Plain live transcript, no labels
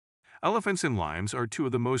Elephants and lions are two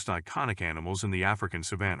of the most iconic animals in the African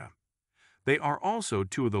savanna. They are also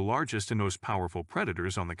two of the largest and most powerful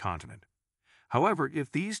predators on the continent. However,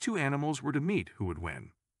 if these two animals were to meet, who would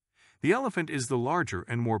win? The elephant is the larger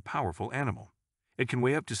and more powerful animal. It can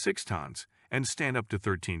weigh up to 6 tons and stand up to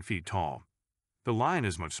 13 feet tall. The lion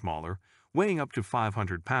is much smaller, weighing up to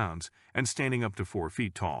 500 pounds and standing up to 4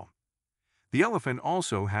 feet tall. The elephant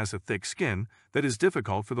also has a thick skin that is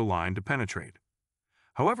difficult for the lion to penetrate.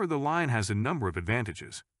 However, the lion has a number of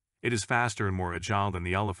advantages. It is faster and more agile than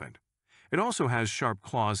the elephant. It also has sharp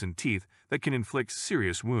claws and teeth that can inflict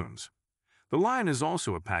serious wounds. The lion is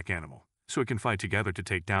also a pack animal, so it can fight together to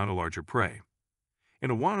take down a larger prey.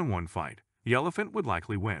 In a one-on-one fight, the elephant would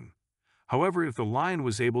likely win. However, if the lion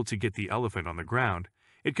was able to get the elephant on the ground,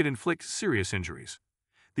 it could inflict serious injuries.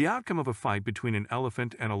 The outcome of a fight between an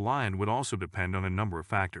elephant and a lion would also depend on a number of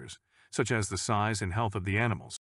factors, such as the size and health of the animals.